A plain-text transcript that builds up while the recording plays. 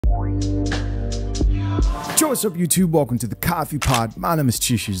Yo, what's up, YouTube? Welcome to the Coffee Pod. My name is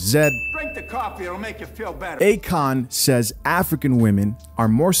Chisha Zed. Drink the coffee, it'll make you feel better. AKON says African women are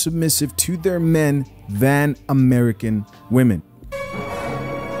more submissive to their men than American women.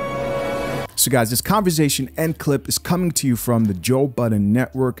 So guys, this conversation and clip is coming to you from the Joe Budden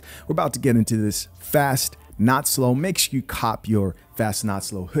Network. We're about to get into this fast, not slow. Make sure you cop your fast, not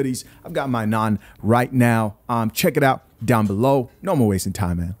slow hoodies. I've got mine on right now. Check it out down below. No more wasting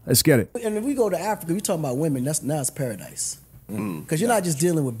time, man. Let's get it. And if we go to Africa, we talking about women, now it's paradise. Because you're not just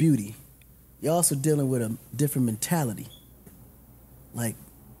dealing with beauty. You're also dealing with a different mentality. Like,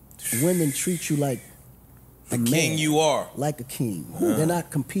 women treat you like a king you are. Like a king. They're not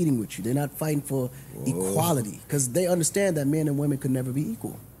competing with you. They're not fighting for equality. Because they understand that men and women could never be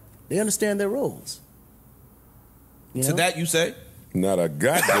equal. They understand their roles. You know? To that you say? Not a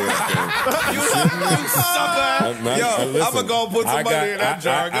goddamn thing. You sucker. Yo, I'm going to go put some money in that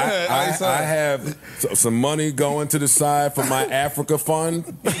jar. Go ahead. I have some money going to the side for my Africa fund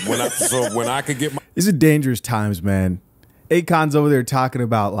when I could get my... These are dangerous times, man. Akon's over there talking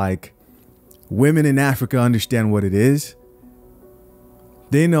about, like, women in Africa understand what it is.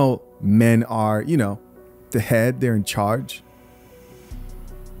 They know men are, you know, the head. They're in charge.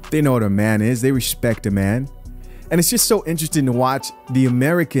 They know what a man is. They respect a man. And it's just so interesting to watch the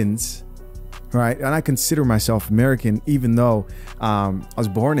Americans, right? And I consider myself American, even though I was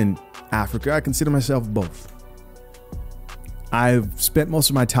born in Africa. I consider myself both. I've spent most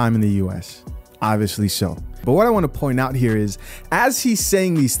of my time in the US, obviously so. But what I want to point out here is, as he's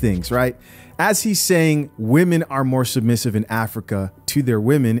saying these things, right? As he's saying women are more submissive in Africa to their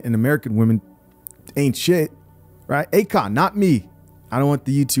women, and American women ain't shit, right? Akon, not me. I don't want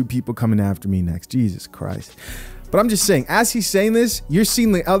the YouTube people coming after me next. Jesus Christ. But I'm just saying, as he's saying this, you're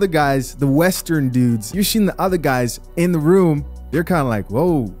seeing the other guys, the Western dudes, you're seeing the other guys in the room. They're kind of like,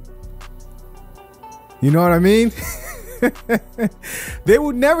 whoa. You know what I mean? They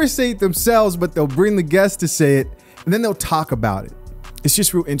would never say it themselves, but they'll bring the guests to say it, and then they'll talk about it. It's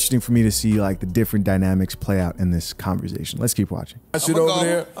just real interesting for me to see like the different dynamics play out in this conversation. Let's keep watching. I'm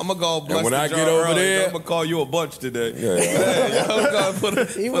gonna go bless when the I jar get over early. there, I'm gonna call you a bunch today. Yeah. I'm gonna put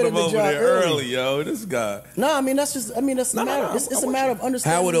him over there early, yo. This guy. No, I mean that's just. I mean that's a matter. It's a matter of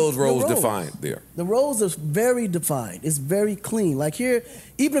understanding. How are those roles defined there? The roles are very defined. It's very clean. Like here,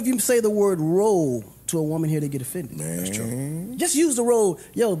 even if you say the word role to a woman here, they get offended. That's true. Just use the role.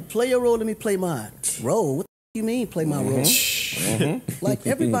 Yo, play your role. Let me play mine. Role. What you mean play my role? Like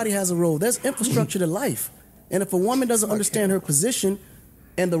everybody has a role. There's infrastructure to life. And if a woman doesn't understand her position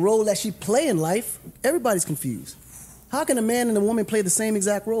and the role that she play in life, everybody's confused. How can a man and a woman play the same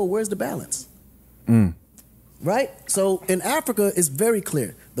exact role? Where's the balance? Right? So in Africa, it's very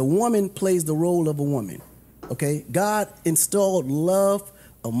clear. The woman plays the role of a woman. Okay? God installed love,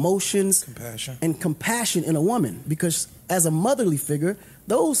 emotions, and compassion in a woman because as a motherly figure,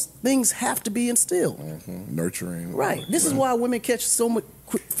 those things have to be instilled. Nurturing. Right. This is why women catch so much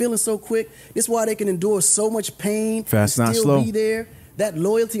feeling so quick. This is why they can endure so much pain. Fast, not still slow. Be there. That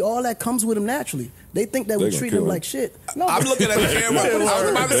loyalty, all that comes with them naturally. They think that we treat them like shit. No, I'm looking at the camera. I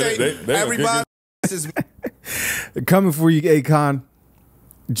was about to say, everybody. They're coming for you, Akon.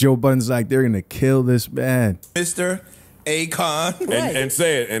 Joe Budden's like, they're gonna kill this man. Mr. Akon. Right. And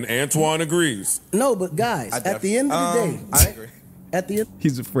say it, and Antoine agrees. No, but guys, at the end of the day, I agree. At the end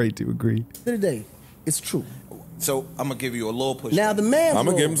He's afraid to agree. of the day, it's true. So I'm gonna give you a little push. Now the man. I'm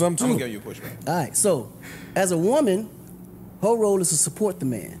gonna give him some too. I'm gonna give you a pushback. All right. So, as a woman, her role is to support the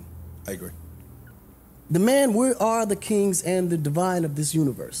man. I agree. The man, we are the kings and the divine of this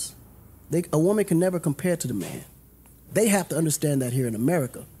universe. A woman can never compare to the man. They have to understand that here in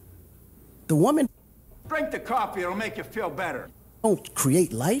America. The woman Drink the coffee, it'll make you feel better. don't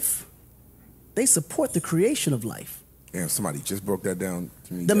create life. They support the creation of life. Damn, somebody just broke that down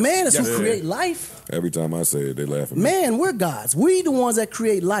to me. The man is who create life. Every time I say it, they laugh at me. Man, we're gods. We the ones that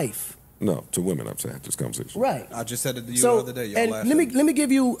create life. No, to women, I'm saying this conversation. Right. I just said it to you So, the other day. Y'all and laughed let at me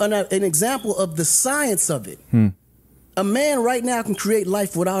give you an example of the science of it. A man right now can create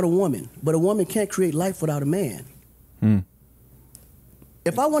life without a woman, but a woman can't create life without a man.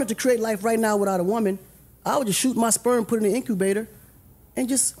 If I wanted to create life right now without a woman, I would just shoot my sperm, put it in the incubator, and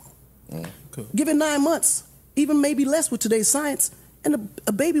just give it 9 months, even maybe less with today's science, and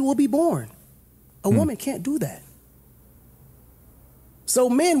a baby will be born. A woman can't do that. So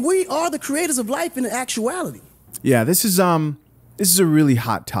men, we are the creators of life in actuality. Yeah, this is a really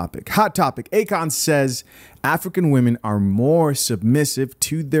hot topic. Hot topic. Akon says African women are more submissive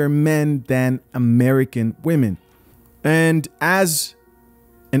to their men than American women. And as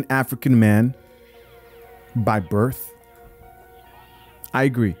an African man by birth, I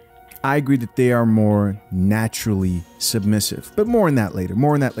agree. I agree that they are more naturally submissive, but more on that later.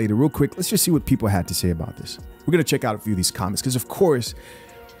 More on that later. Real quick, let's just see what people had to say about this. We're going to check out a few of these comments because, of course,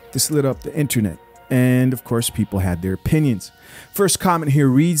 this lit up the internet. And, of course, people had their opinions. First comment here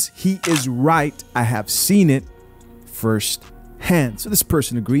reads, "He is right. I have seen it firsthand." So this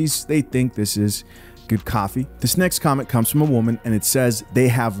person agrees. They think this is good coffee. This next comment comes from a woman, and it says, "They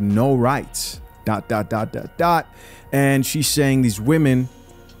have no rights. ... And she's saying these women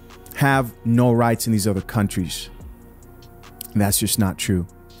have no rights in these other countries. And that's just not true.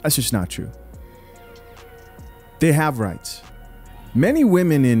 That's just not true. They have rights. Many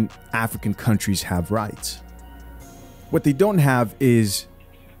women in African countries have rights. What they don't have is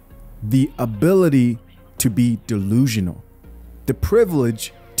the ability to be delusional, the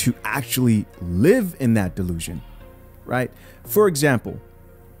privilege to actually live in that delusion, right? For example,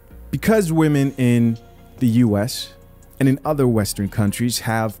 because women in the US and in other Western countries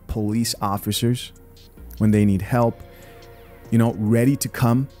have police officers when they need help, you know, ready to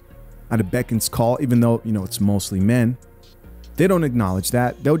come at a beck's call, even though, you know, it's mostly men. They don't acknowledge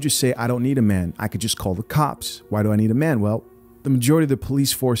that. They'll just say, I don't need a man. I could just call the cops. Why do I need a man? Well, the majority of the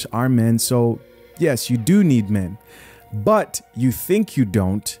police force are men. So yes, you do need men, but you think you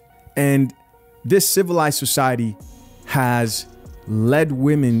don't. And this civilized society has led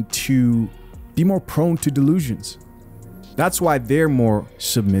women to be more prone to delusions. That's why they're more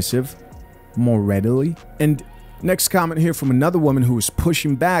submissive, more readily. And next comment here from another woman who is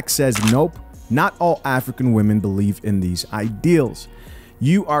pushing back says, nope, not all African women believe in these ideals.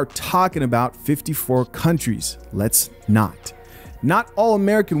 You are talking about 54 countries. Let's not. Not all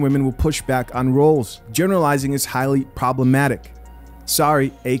American women will push back on roles. Generalizing is highly problematic.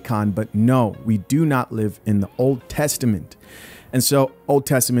 Sorry, AKON, but no, we do not live in the Old Testament. And so Old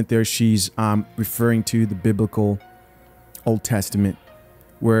Testament there, she's referring to the biblical Old Testament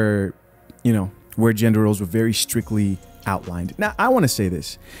where, you know, where gender roles were very strictly outlined. Now, I want to say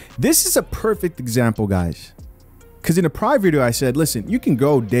this. This is a perfect example, guys. Because in a prior video, I said, listen, you can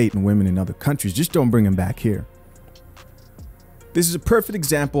go date women in other countries. Just don't bring them back here. This is a perfect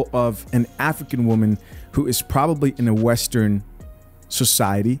example of an African woman who is probably in a Western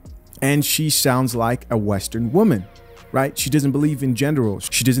society. And she sounds like a Western woman, right? She doesn't believe in gender roles.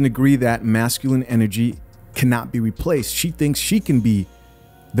 She doesn't agree that masculine energy cannot be replaced. She thinks she can be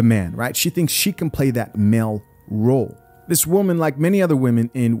the man, right? She thinks she can play that male role. This woman, like many other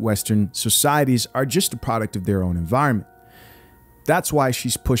women in Western societies, are just a product of their own environment. That's why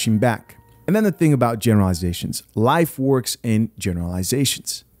she's pushing back. And then the thing about generalizations, life works in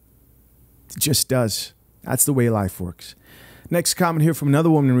generalizations. It just does. That's the way life works. Next comment here from another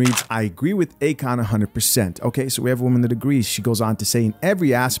woman reads, I agree with AKON 100%. Okay, so we have a woman that agrees. She goes on to say, in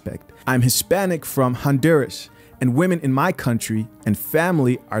every aspect, I'm Hispanic from Honduras, and women in my country and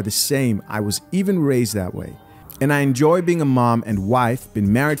family are the same. I was even raised that way. And I enjoy being a mom and wife,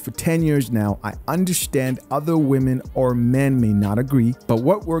 been married for 10 years now. I understand other women or men may not agree, but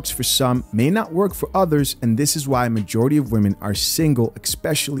what works for some may not work for others, and this is why a majority of women are single,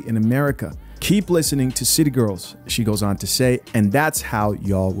 especially in America. Keep listening to City Girls, she goes on to say, and that's how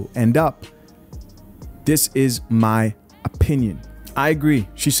y'all will end up. This is my opinion. I agree.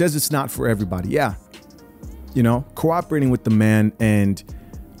 She says it's not for everybody. Yeah. You know, cooperating with the man and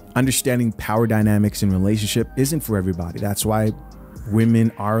understanding power dynamics in relationship isn't for everybody. That's why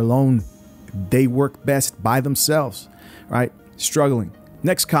women are alone. They work best by themselves, right? Struggling.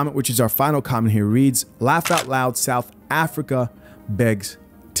 Next comment, which is our final comment here, reads, laugh out loud, South Africa begs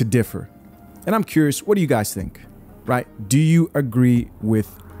to differ. And I'm curious, what do you guys think, right? Do you agree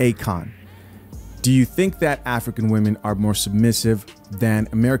with AKON? Do you think that African women are more submissive than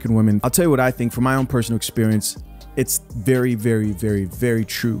American women? I'll tell you what I think from my own personal experience. It's very, very, very, very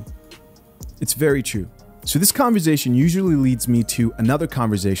true. It's very true. So this conversation usually leads me to another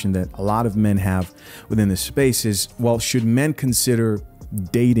conversation that a lot of men have within this space is, well, should men consider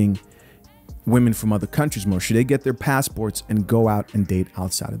dating women from other countries more? Should they get their passports and go out and date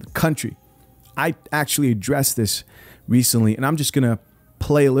outside of the country? I actually addressed this recently, and I'm just going to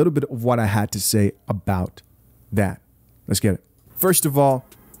play a little bit of what I had to say about that. Let's get it. First of all,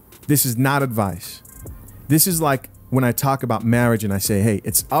 this is not advice. This is like when I talk about marriage and I say, hey,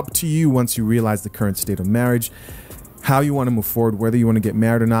 it's up to you once you realize the current state of marriage, how you want to move forward, whether you want to get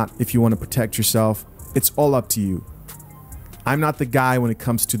married or not, if you want to protect yourself, it's all up to you. I'm not the guy when it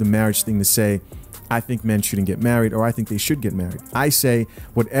comes to the marriage thing to say, I think men shouldn't get married or I think they should get married. I say,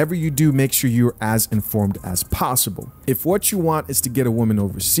 whatever you do, make sure you're as informed as possible. If what you want is to get a woman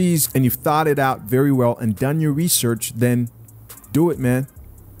overseas and you've thought it out very well and done your research, then do it, man.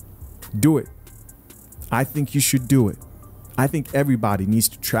 Do it. I think you should do it. I think everybody needs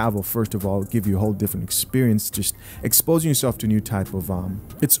to travel, first of all, give you a whole different experience, just exposing yourself to a new type of,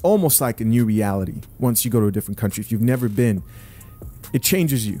 it's almost like a new reality once you go to a different country. If you've never been, it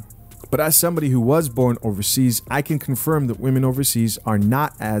changes you. But as somebody who was born overseas, I can confirm that women overseas are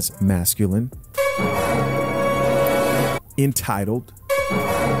not as masculine, entitled,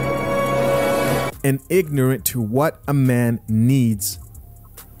 and ignorant to what a man needs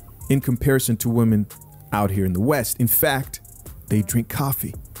in comparison to women out here in the West. In fact, they drink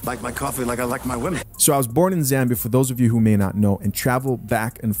coffee. Like my coffee like I like my women. So I was born in Zambia, for those of you who may not know, and travel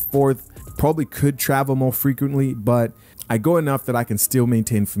back and forth. Probably could travel more frequently, but I go enough that I can still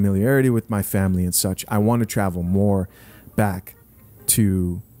maintain familiarity with my family and such. I want to travel more back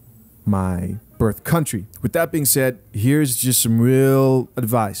to my birth country. With that being said, here's just some real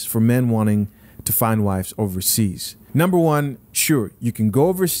advice for men wanting to find wives overseas. Number one, sure, you can go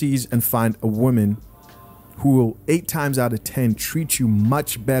overseas and find a woman who will 8 times out of 10 treat you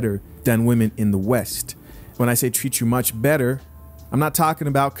much better than women in the West. When I say treat you much better, I'm not talking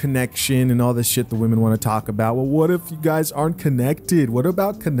about connection and all this shit the women want to talk about. Well, what if you guys aren't connected? What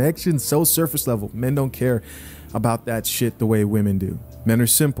about connection? So surface level. Men don't care about that shit the way women do. Men are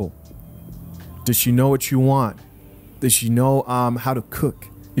simple. Does she know what you want? Does she know how to cook?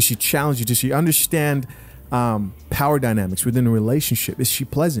 Does she challenge you? Does she understand power dynamics within a relationship? Is she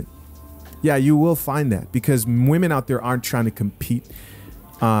pleasant? Yeah, you will find that, because women out there aren't trying to compete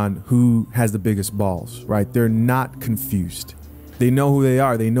on who has the biggest balls, right? They're not confused. They know who they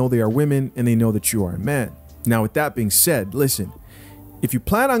are. They know they are women, and they know that you are a man. Now, with that being said, listen, if you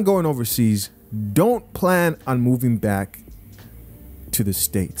plan on going overseas, don't plan on moving back to the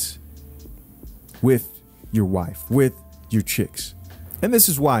States with your wife, with your chicks. And this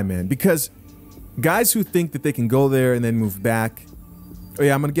is why, man, because guys who think that they can go there and then move back, oh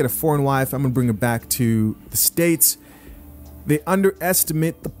yeah, I'm gonna get a foreign wife, I'm gonna bring her back to the States, they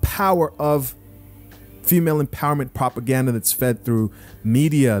underestimate the power of female empowerment propaganda that's fed through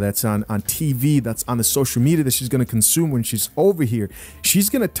media, that's on TV, that's on the social media that she's gonna consume when she's over here. She's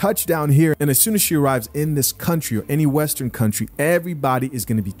gonna touch down here, and as soon as she arrives in this country or any Western country, everybody is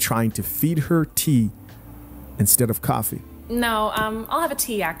gonna be trying to feed her tea instead of coffee. No, I'll have a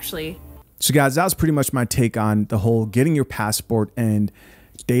tea, actually. So guys, that was pretty much my take on the whole getting your passport and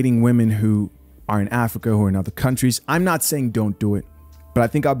dating women who are in Africa, who are in other countries. I'm not saying don't do it, but I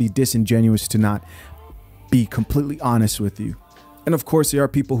think I'll be disingenuous to not be completely honest with you. And of course, there are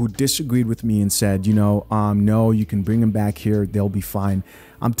people who disagreed with me and said, you know, no, you can bring them back here. They'll be fine.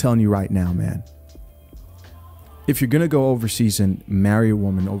 I'm telling you right now, man, if you're going to go overseas and marry a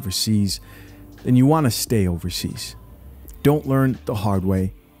woman overseas, then you want to stay overseas. Don't learn the hard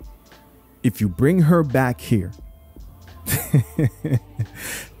way. If you bring her back here,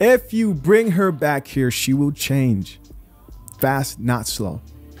 if you bring her back here, she will change. Fast, not slow,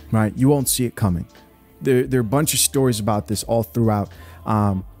 right? You won't see it coming. There are a bunch of stories about this all throughout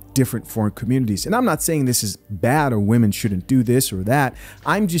different foreign communities. And I'm not saying this is bad or women shouldn't do this or that.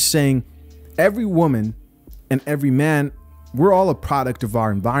 I'm just saying every woman and every man, we're all a product of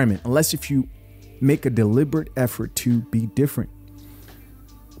our environment, unless if you make a deliberate effort to be different.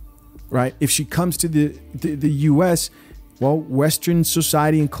 Right? If she comes to the US, well, Western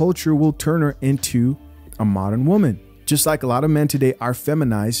society and culture will turn her into a modern woman. Just like a lot of men today are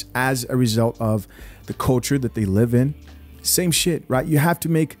feminized as a result of the culture that they live in. Same shit, right? You have to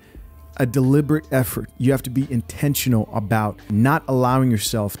make a deliberate effort. You have to be intentional about not allowing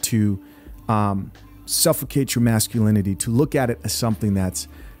yourself to suffocate your masculinity, to look at it as something that's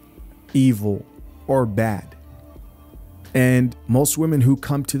evil or bad. And most women who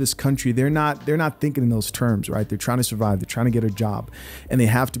come to this country, they're not thinking in those terms, right? They're trying to survive. They're trying to get a job, and they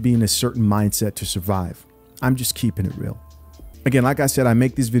have to be in a certain mindset to survive. I'm just keeping it real. Again, like I said, I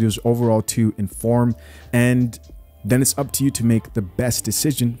make these videos overall to inform, and then it's up to you to make the best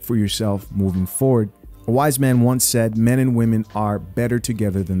decision for yourself moving forward. A wise man once said, men and women are better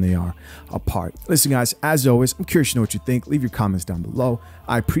together than they are apart. Listen, guys, as always, I'm curious to know what you think. Leave your comments down below.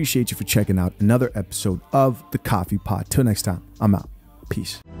 I appreciate you for checking out another episode of The Coffee Pod. Till next time, I'm out.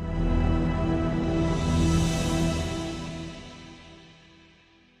 Peace.